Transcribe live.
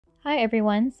Hi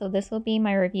everyone, so this will be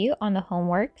my review on the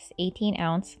Homeworx 18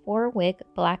 ounce 4-wick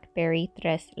Blackberry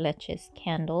Tres Leches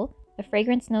candle. The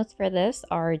fragrance notes for this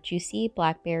are juicy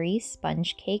blackberry,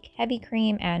 sponge cake, heavy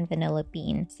cream, and vanilla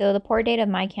bean. So the pour date of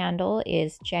my candle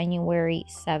is January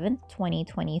 7th,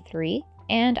 2023.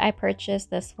 And I purchased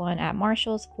this one at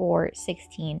Marshall's for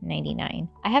 $16.99.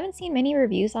 I haven't seen many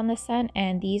reviews on this scent,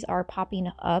 and these are popping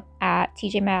up at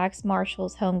TJ Maxx,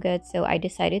 Marshall's, HomeGoods, so I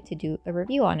decided to do a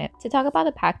review on it. To talk about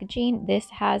the packaging, this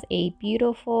has a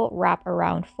beautiful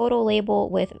wraparound photo label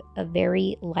with a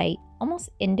very light, almost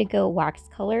indigo wax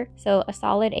color, so a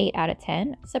solid 8 out of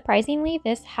 10. Surprisingly,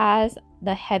 this has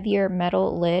the heavier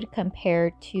metal lid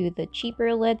compared to the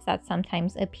cheaper lids that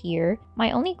sometimes appear.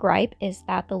 My only gripe is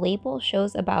that the label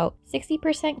shows about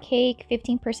 60% cake,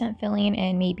 15% filling,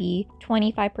 and maybe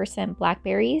 25%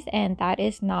 blackberries, and that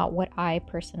is not what I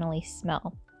personally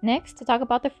smell. Next, to talk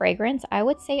about the fragrance, I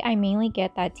would say I mainly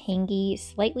get that tangy,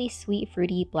 slightly sweet,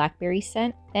 fruity blackberry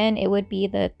scent. Then it would be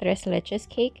the Tres Leches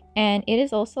cake, and it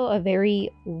is also a very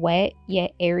wet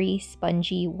yet airy,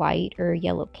 spongy white or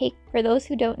yellow cake. For those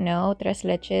who don't know, Tres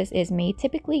Leches is made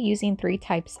typically using 3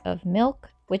 types of milk,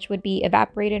 which would be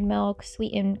evaporated milk,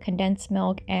 sweetened condensed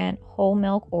milk, and whole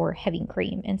milk or heavy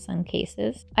cream in some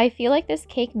cases. I feel like this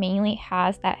cake mainly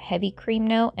has that heavy cream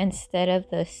note instead of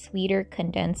the sweeter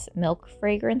condensed milk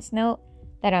fragrance note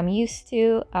that I'm used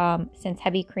to, since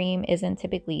heavy cream isn't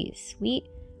typically sweet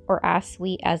or as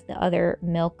sweet as the other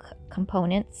milk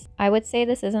components. I would say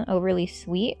this isn't overly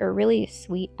sweet or really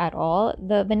sweet at all.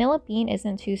 The vanilla bean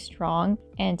isn't too strong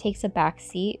and takes a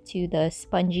backseat to the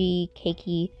spongy,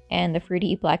 cakey, and the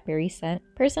fruity blackberry scent.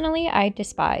 Personally, I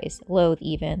loathe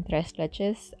even Tres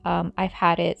Leches. I've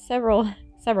had it several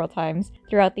times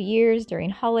throughout the years during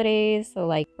holidays, so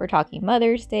like we're talking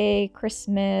Mother's Day,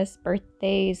 Christmas,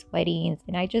 birthdays, weddings,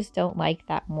 and I just don't like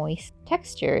that moist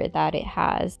texture that it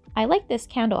has. I like this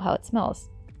candle how it smells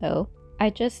though. I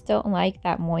just don't like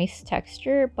that moist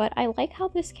texture, but I like how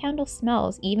this candle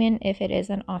smells even if it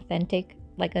isn't authentic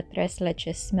like a Tres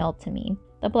Leches smell to me.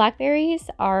 The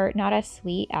blackberries are not as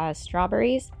sweet as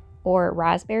strawberries or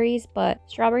raspberries, but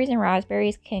strawberries and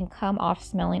raspberries can come off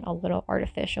smelling a little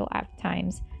artificial at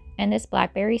times, and this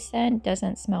blackberry scent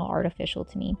doesn't smell artificial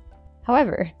to me.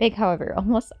 However, big however,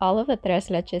 almost all of the Tres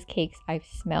Leches cakes I've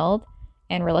smelled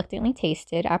and reluctantly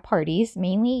tasted at parties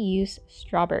mainly use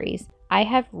strawberries. I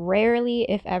have rarely,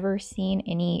 if ever, seen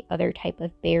any other type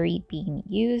of berry being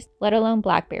used, let alone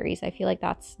blackberries. I feel like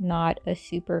that's not a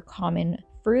super common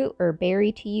fruit or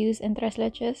berry to use in Tres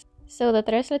Leches. So the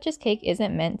Tres Leches cake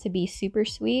isn't meant to be super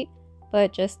sweet,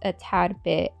 but just a tad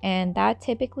bit, and that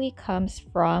typically comes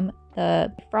from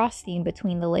the frosting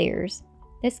between the layers.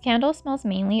 This candle smells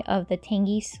mainly of the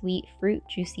tangy sweet fruit,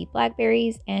 juicy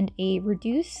blackberries, and a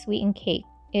reduced sweetened cake.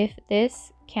 If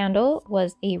this candle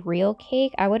was a real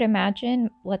cake, I would imagine,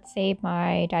 let's say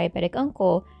my diabetic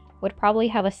uncle would probably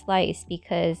have a slice,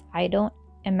 because I don't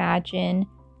imagine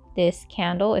this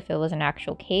candle, if it was an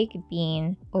actual cake,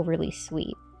 being overly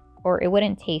sweet, or it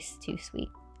wouldn't taste too sweet.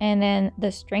 And then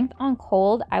the strength on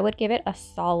cold, I would give it a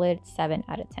solid 7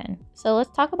 out of 10. So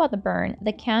let's talk about the burn.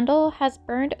 The candle has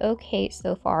burned okay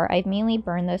so far. I've mainly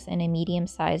burned this in a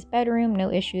medium-sized bedroom,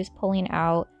 no issues pulling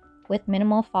out, with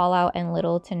minimal fallout and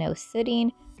little to no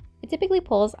sitting. It typically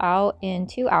pulls out in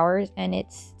 2 hours, and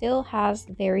it still has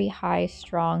very high,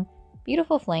 strong,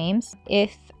 beautiful flames.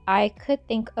 If I could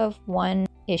think of one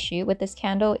issue with this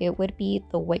candle, it would be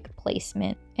the wick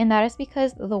placement, and that is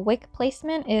because the wick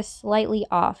placement is slightly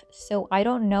off. So I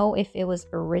don't know if it was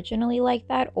originally like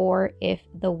that or if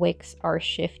the wicks are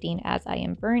shifting as I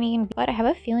am burning, but I have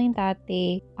a feeling that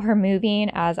they are moving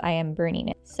as I am burning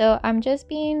it. So I'm just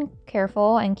being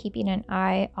careful and keeping an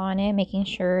eye on it, making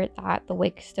sure that the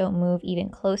wicks don't move even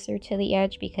closer to the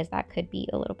edge, because that could be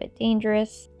a little bit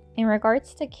dangerous. In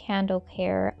regards to candle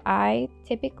care, I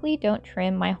typically don't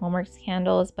trim my Homeworx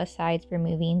candles besides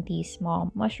removing these small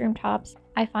mushroom tops.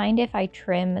 I find if I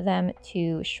trim them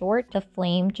too short, the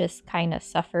flame just kind of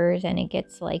suffers and it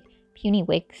gets like puny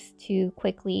wicks too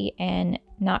quickly, and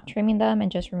not trimming them and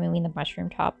just removing the mushroom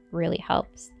top really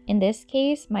helps. In this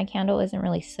case, my candle isn't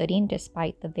really sooting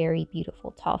despite the very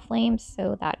beautiful tall flames,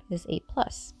 so that is a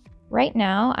plus. Right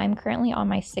now, I'm currently on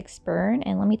my 6th burn,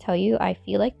 and let me tell you, I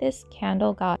feel like this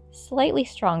candle got slightly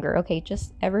stronger, okay,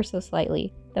 just ever so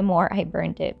slightly, the more I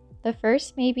burned it. The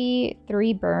first maybe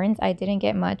 3 burns, I didn't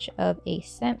get much of a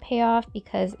scent payoff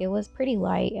because it was pretty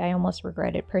light. I almost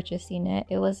regretted purchasing it.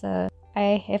 It was if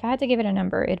I had to give it a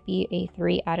number, it'd be a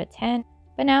 3 out of 10,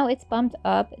 but now it's bumped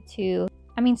up to,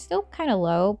 I mean, still kind of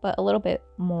low, but a little bit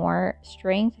more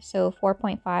strength, so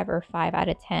 4.5 or 5 out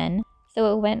of 10.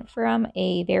 So it went from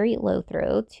a very low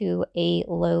throw to a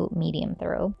low medium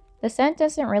throw. The scent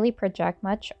doesn't really project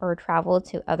much or travel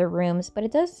to other rooms, but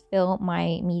it does fill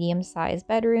my medium-sized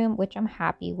bedroom, which I'm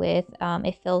happy with.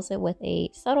 It fills it with a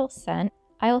subtle scent.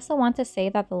 I also want to say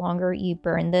that the longer you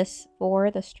burn this for,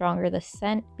 the stronger the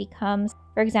scent becomes.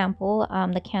 For example,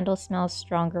 the candle smells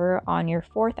stronger on your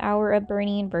 4th hour of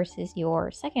burning versus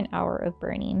your 2nd hour of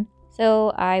burning.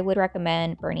 So I would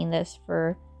recommend burning this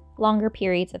for longer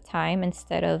periods of time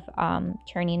instead of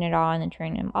turning it on and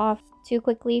turning it off too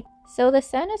quickly. So the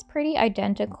scent is pretty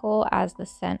identical as the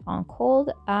scent on cold.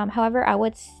 However, I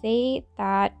would say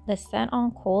that the scent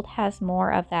on cold has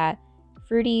more of that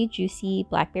fruity, juicy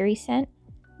blackberry scent,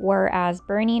 whereas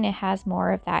burning, it has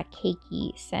more of that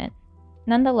cakey scent.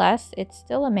 Nonetheless, it's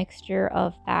still a mixture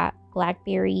of that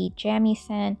blackberry jammy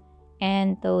scent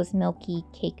and those milky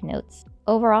cake notes.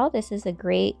 Overall, this is a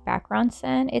great background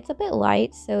scent. It's a bit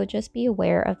light, so just be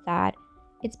aware of that.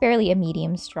 It's barely a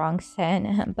medium strong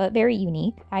scent, but very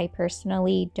unique. I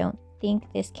personally don't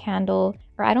think this candle,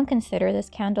 or I don't consider this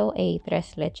candle a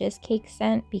Tres Leches cake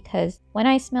scent, because when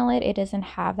I smell it, it doesn't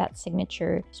have that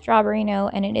signature strawberry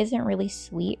note, and it isn't really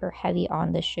sweet or heavy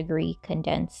on the sugary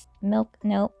condensed milk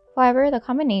note. However, the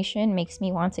combination makes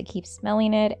me want to keep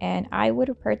smelling it, and I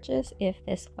would purchase if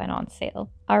this went on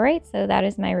sale. Alright, so that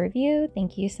is my review.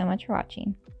 Thank you so much for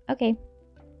watching. Okay,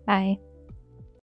 bye.